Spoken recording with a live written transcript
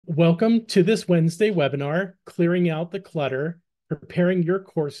Welcome to this Wednesday webinar, Clearing Out the Clutter, Preparing Your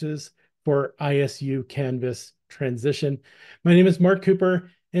Courses for ISU Canvas Transition. My name is Mark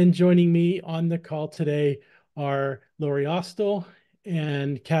Cooper, and joining me on the call today are Lori Ostel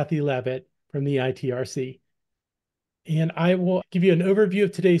and Kathy Levitt from the ITRC. And I will give you an overview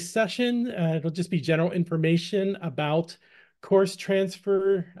of today's session. It'll just be general information about course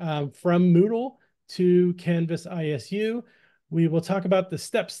transfer from Moodle to Canvas ISU. We will talk about the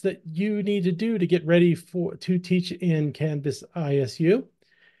steps that you need to do to get ready to teach in Canvas ISU.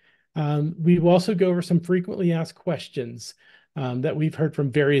 We will also go over some frequently asked questions that we've heard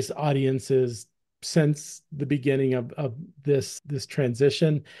from various audiences since the beginning of this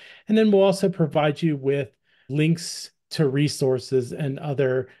transition. And then we'll also provide you with links to resources and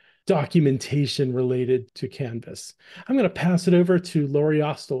other documentation related to Canvas. I'm going to pass it over to Lori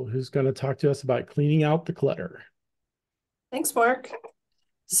Ostel, who's going to talk to us about cleaning out the clutter. Thanks, Mark.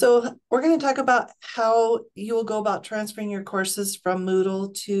 So we're going to talk about how you will go about transferring your courses from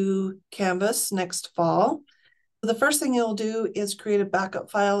Moodle to Canvas next fall. The first thing you'll do is create a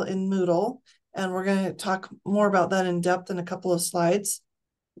backup file in Moodle, and we're going to talk more about that in depth in a couple of slides.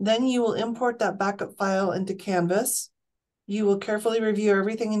 Then you will import that backup file into Canvas. You will carefully review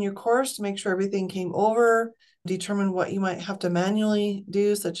everything in your course to make sure everything came over, determine what you might have to manually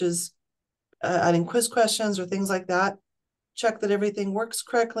do, such as adding quiz questions or things like that. Check that everything works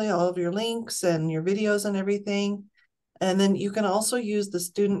correctly, all of your links and your videos and everything. And then you can also use the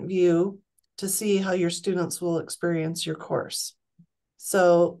student view to see how your students will experience your course.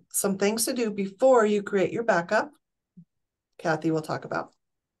 So some things to do before you create your backup, Kathy will talk about.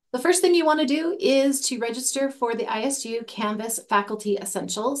 The first thing you want to do is to register for the ISU Canvas Faculty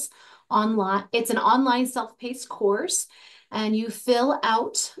Essentials online. It's an online self-paced course, and you fill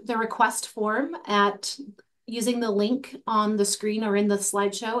out the request form using the link on the screen or in the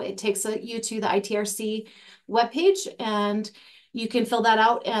slideshow. It takes you to the ITRC webpage, and you can fill that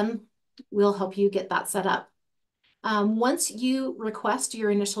out and we'll help you get that set up. Once you request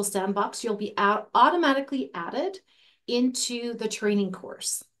your initial sandbox, you'll be automatically added into the training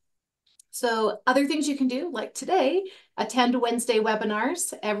course. So other things you can do, like today, attend Wednesday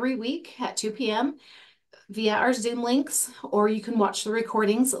webinars every week at 2 p.m. via our Zoom links, or you can watch the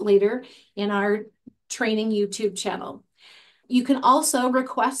recordings later in our training YouTube channel. You can also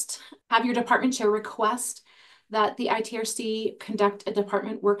have your department chair request that the ITRC conduct a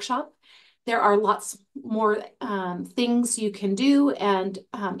department workshop. There are lots more things you can do and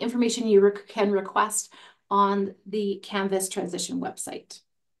information you can request on the Canvas transition website.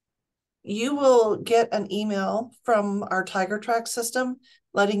 You will get an email from our Tiger Track system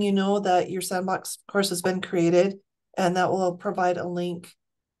letting you know that your sandbox course has been created, and that will provide a link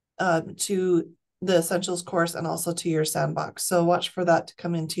to the Essentials course and also to your sandbox. So watch for that to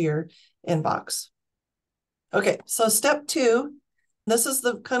come into your inbox. Okay, so step 2, this is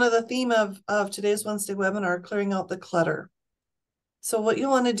the kind of the theme of today's Wednesday webinar, clearing out the clutter. So what you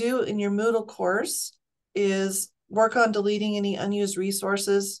want to do in your Moodle course is work on deleting any unused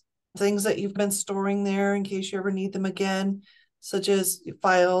resources, things that you've been storing there in case you ever need them again, such as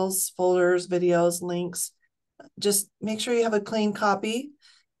files, folders, videos, links. Just make sure you have a clean copy.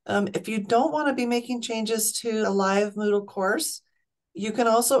 If you don't want to be making changes to a live Moodle course, you can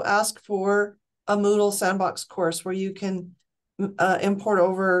also ask for a Moodle sandbox course where you can import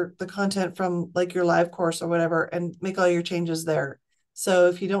over the content from like your live course or whatever and make all your changes there. So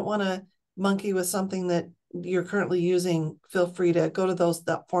if you don't want to monkey with something that you're currently using, feel free to go to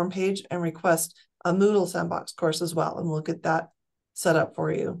that form page and request a Moodle sandbox course as well, and we'll get that set up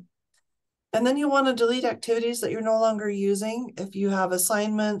for you. And then you want to delete activities that you're no longer using. If you have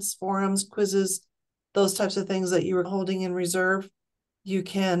assignments, forums, quizzes, those types of things that you were holding in reserve, you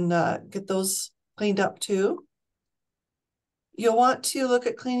can get those cleaned up too. You'll want to look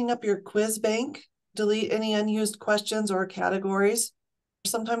at cleaning up your quiz bank, delete any unused questions or categories.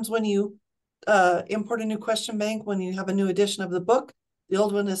 Sometimes when you import a new question bank, when you have a new edition of the book, the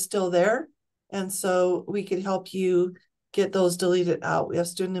old one is still there. And so we could help you get those deleted out. We have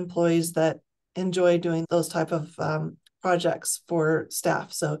student employees that enjoy doing those type of projects for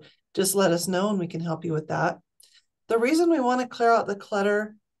staff. So just let us know and we can help you with that. The reason we want to clear out the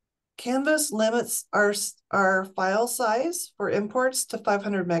clutter, Canvas limits our file size for imports to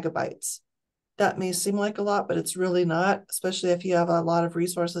 500 megabytes. That may seem like a lot, but it's really not, especially if you have a lot of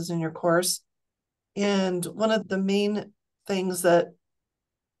resources in your course. And one of the main things that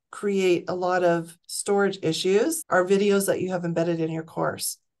create a lot of storage issues are videos that you have embedded in your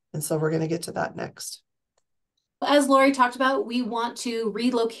course. And so we're going to get to that next. As Lori talked about, we want to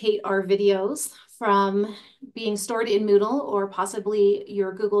relocate our videos from being stored in Moodle or possibly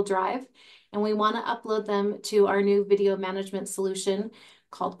your Google Drive, and we want to upload them to our new video management solution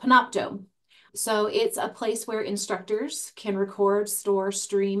called Panopto. So it's a place where instructors can record, store,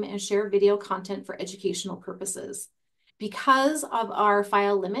 stream, and share video content for educational purposes. Because of our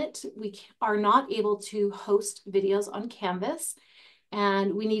file limit, we are not able to host videos on Canvas,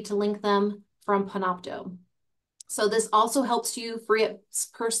 and we need to link them from Panopto. So this also helps you free up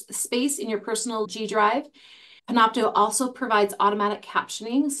space in your personal G Drive. Panopto also provides automatic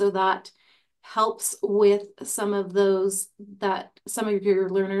captioning, so that helps with some of your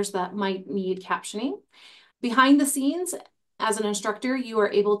learners that might need captioning. Behind the scenes, as an instructor, you are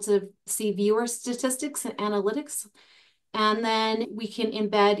able to see viewer statistics and analytics, and then we can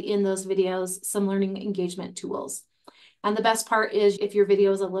embed in those videos some learning engagement tools. And the best part is if your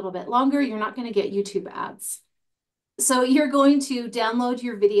video is a little bit longer, you're not going to get YouTube ads. So you're going to download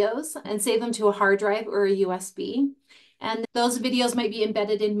your videos and save them to a hard drive or a USB. And those videos might be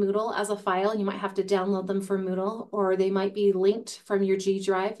embedded in Moodle as a file. You might have to download them from Moodle, or they might be linked from your G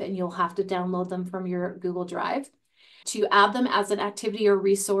Drive and you'll have to download them from your Google Drive. To add them as an activity or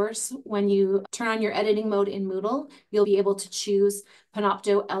resource, when you turn on your editing mode in Moodle, you'll be able to choose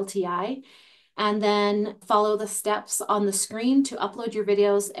Panopto LTI and then follow the steps on the screen to upload your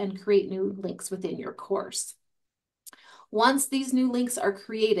videos and create new links within your course. Once these new links are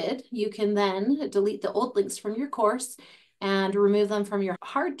created, you can then delete the old links from your course and remove them from your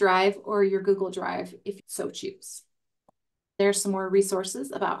hard drive or your Google Drive if you so choose. There's some more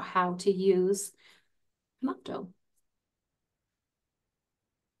resources about how to use Panopto.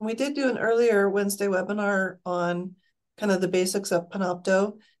 We did do an earlier Wednesday webinar on kind of the basics of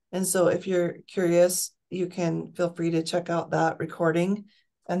Panopto. And so if you're curious, you can feel free to check out that recording.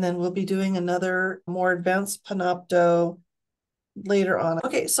 And then we'll be doing another more advanced Panopto later on.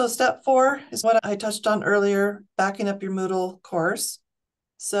 Okay, so step 4 is what I touched on earlier, backing up your Moodle course.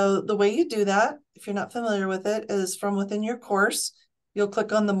 So the way you do that, if you're not familiar with it, is from within your course. You'll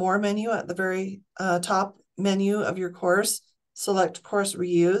click on the More menu at the very top menu of your course, select Course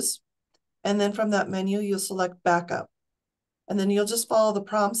Reuse, and then from that menu, you'll select Backup. And then you'll just follow the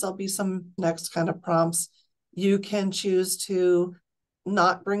prompts. There'll be some next kind of prompts. You can choose to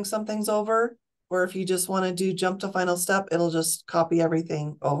not bring some things over, or if you just want to do jump to final step, it'll just copy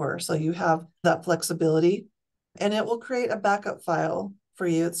everything over. So you have that flexibility, and it will create a backup file for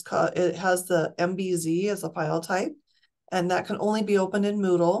you. It has the MBZ as a file type, and that can only be opened in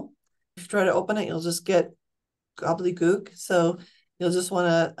Moodle. If you try to open it, you'll just get gobbledygook. So you'll just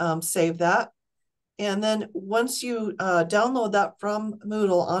want to save that. And then once you download that from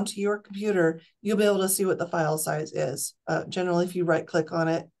Moodle onto your computer, you'll be able to see what the file size is. Generally, if you right click on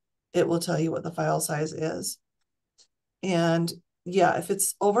it, it will tell you what the file size is. And yeah, if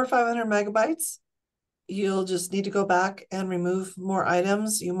it's over 500 megabytes, you'll just need to go back and remove more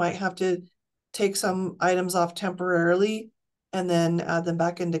items. You might have to take some items off temporarily and then add them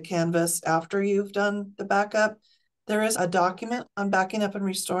back into Canvas after you've done the backup. There is a document on backing up and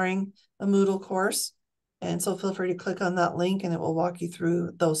restoring a Moodle course. And so feel free to click on that link and it will walk you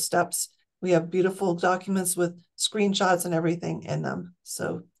through those steps. We have beautiful documents with screenshots and everything in them.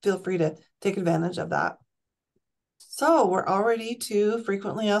 So feel free to take advantage of that. So we're all ready to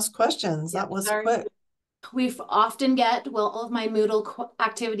frequently asked questions. That was quick. We often get, all of my Moodle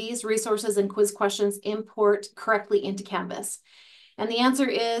activities, resources, and quiz questions import correctly into Canvas. And the answer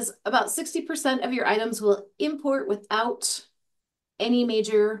is about 60% of your items will import without any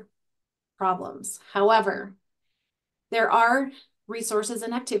major problems. However, there are resources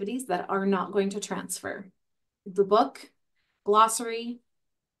and activities that are not going to transfer. The book, glossary,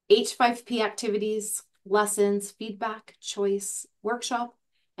 H5P activities, lessons, feedback, choice, workshop,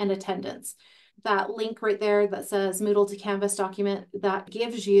 and attendance. That link right there that says Moodle to Canvas document, that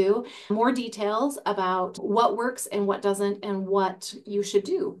gives you more details about what works and what doesn't and what you should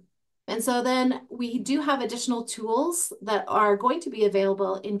do. And so then we do have additional tools that are going to be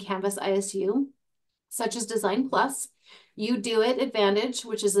available in Canvas ISU, such as Design Plus, You Do It Advantage,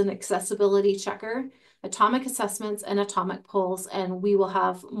 which is an accessibility checker, atomic assessments, and atomic polls. And we will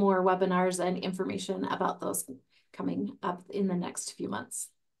have more webinars and information about those coming up in the next few months.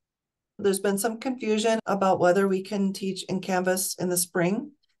 There's been some confusion about whether we can teach in Canvas in the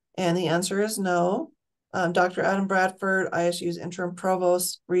spring, and the answer is no. Dr. Adam Bradford, ISU's interim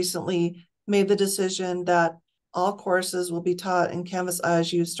provost, recently made the decision that all courses will be taught in Canvas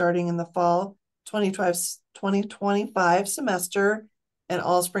ISU starting in the fall 2025 semester, and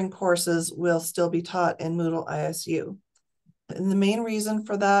all spring courses will still be taught in Moodle ISU. And the main reason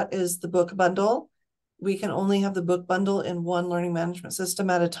for that is the book bundle. we can only have the book bundle in one learning management system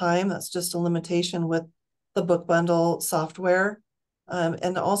at a time. That's just a limitation with the book bundle software.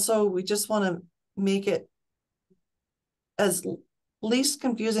 And also we just want to make it as least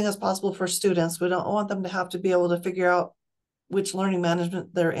confusing as possible for students. We don't want them to have to be able to figure out which learning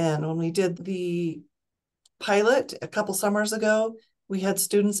management they're in. When we did the pilot a couple summers ago, we had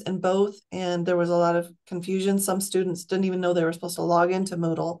students in both, and there was a lot of confusion. Some students didn't even know they were supposed to log into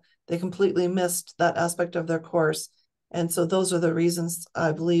Moodle. They completely missed that aspect of their course. And so those are the reasons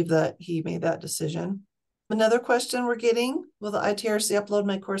I believe that he made that decision. Another question we're getting, will the ITRC upload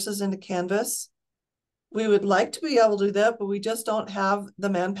my courses into Canvas? We would like to be able to do that, but we just don't have the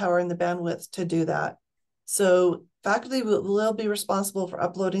manpower and the bandwidth to do that. So faculty will be responsible for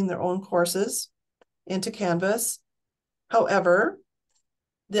uploading their own courses into Canvas. However,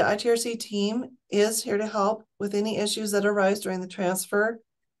 the ITRC team is here to help with any issues that arise during the transfer.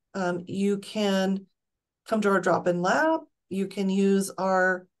 You can come to our drop-in lab. You can use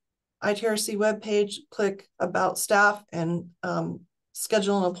our ITRC webpage, click About Staff, and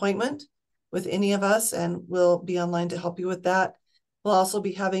schedule an appointment with any of us, and we'll be online to help you with that. We'll also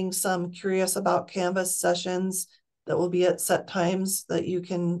be having some Curious About Canvas sessions that will be at set times that you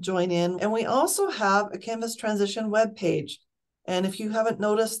can join in. And we also have a Canvas transition webpage. And if you haven't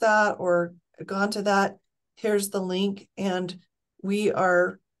noticed that or gone to that, here's the link. And we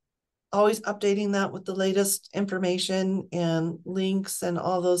are always updating that with the latest information and links and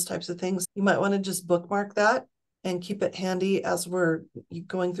all those types of things. You might want to just bookmark that and keep it handy as we're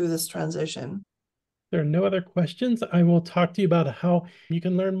going through this transition. There are no other questions. I will talk to you about how you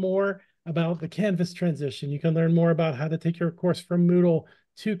can learn more about the Canvas transition. You can learn more about how to take your course from Moodle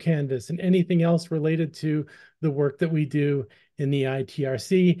to Canvas and anything else related to the work that we do in the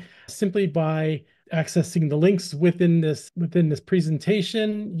ITRC simply by accessing the links within this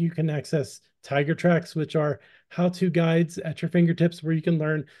presentation. You can access Tiger Tracks, which are how-to guides at your fingertips where you can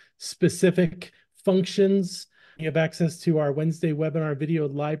learn specific functions. You have access to our Wednesday webinar video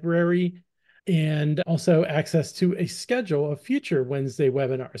library and also access to a schedule of future Wednesday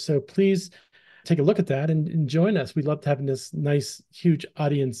webinars. So please take a look at that and join us. We loved having this nice, huge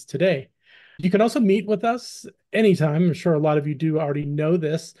audience today. You can also meet with us anytime. I'm sure a lot of you do already know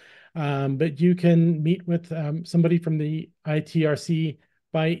this, but you can meet with somebody from the ITRC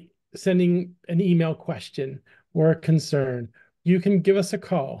by sending an email question or a concern. You can give us a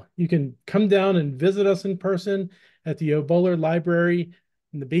call. You can come down and visit us in person at the O'Bowler Library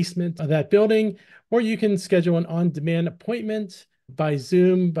in the basement of that building, or you can schedule an on-demand appointment by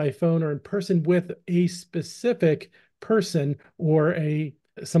Zoom, by phone, or in person with a specific person or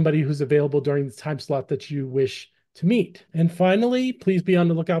somebody who's available during the time slot that you wish to meet. And finally, please be on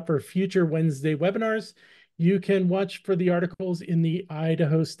the lookout for future Wednesday webinars. You can watch for the articles in the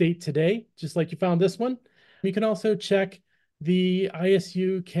Idaho State Today, just like you found this one. You can also check the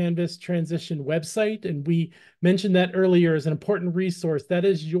ISU Canvas Transition website, and we mentioned that earlier as an important resource. That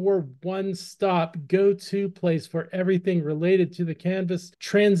is your one-stop go-to place for everything related to the Canvas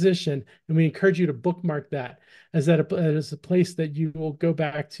transition, and we encourage you to bookmark that as a place that you will go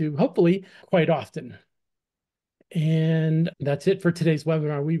back to, hopefully, quite often. And that's it for today's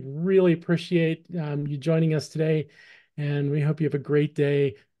webinar. We really appreciate you joining us today, and we hope you have a great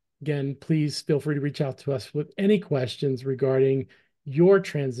day. Again, please feel free to reach out to us with any questions regarding your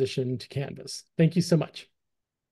transition to Canvas. Thank you so much.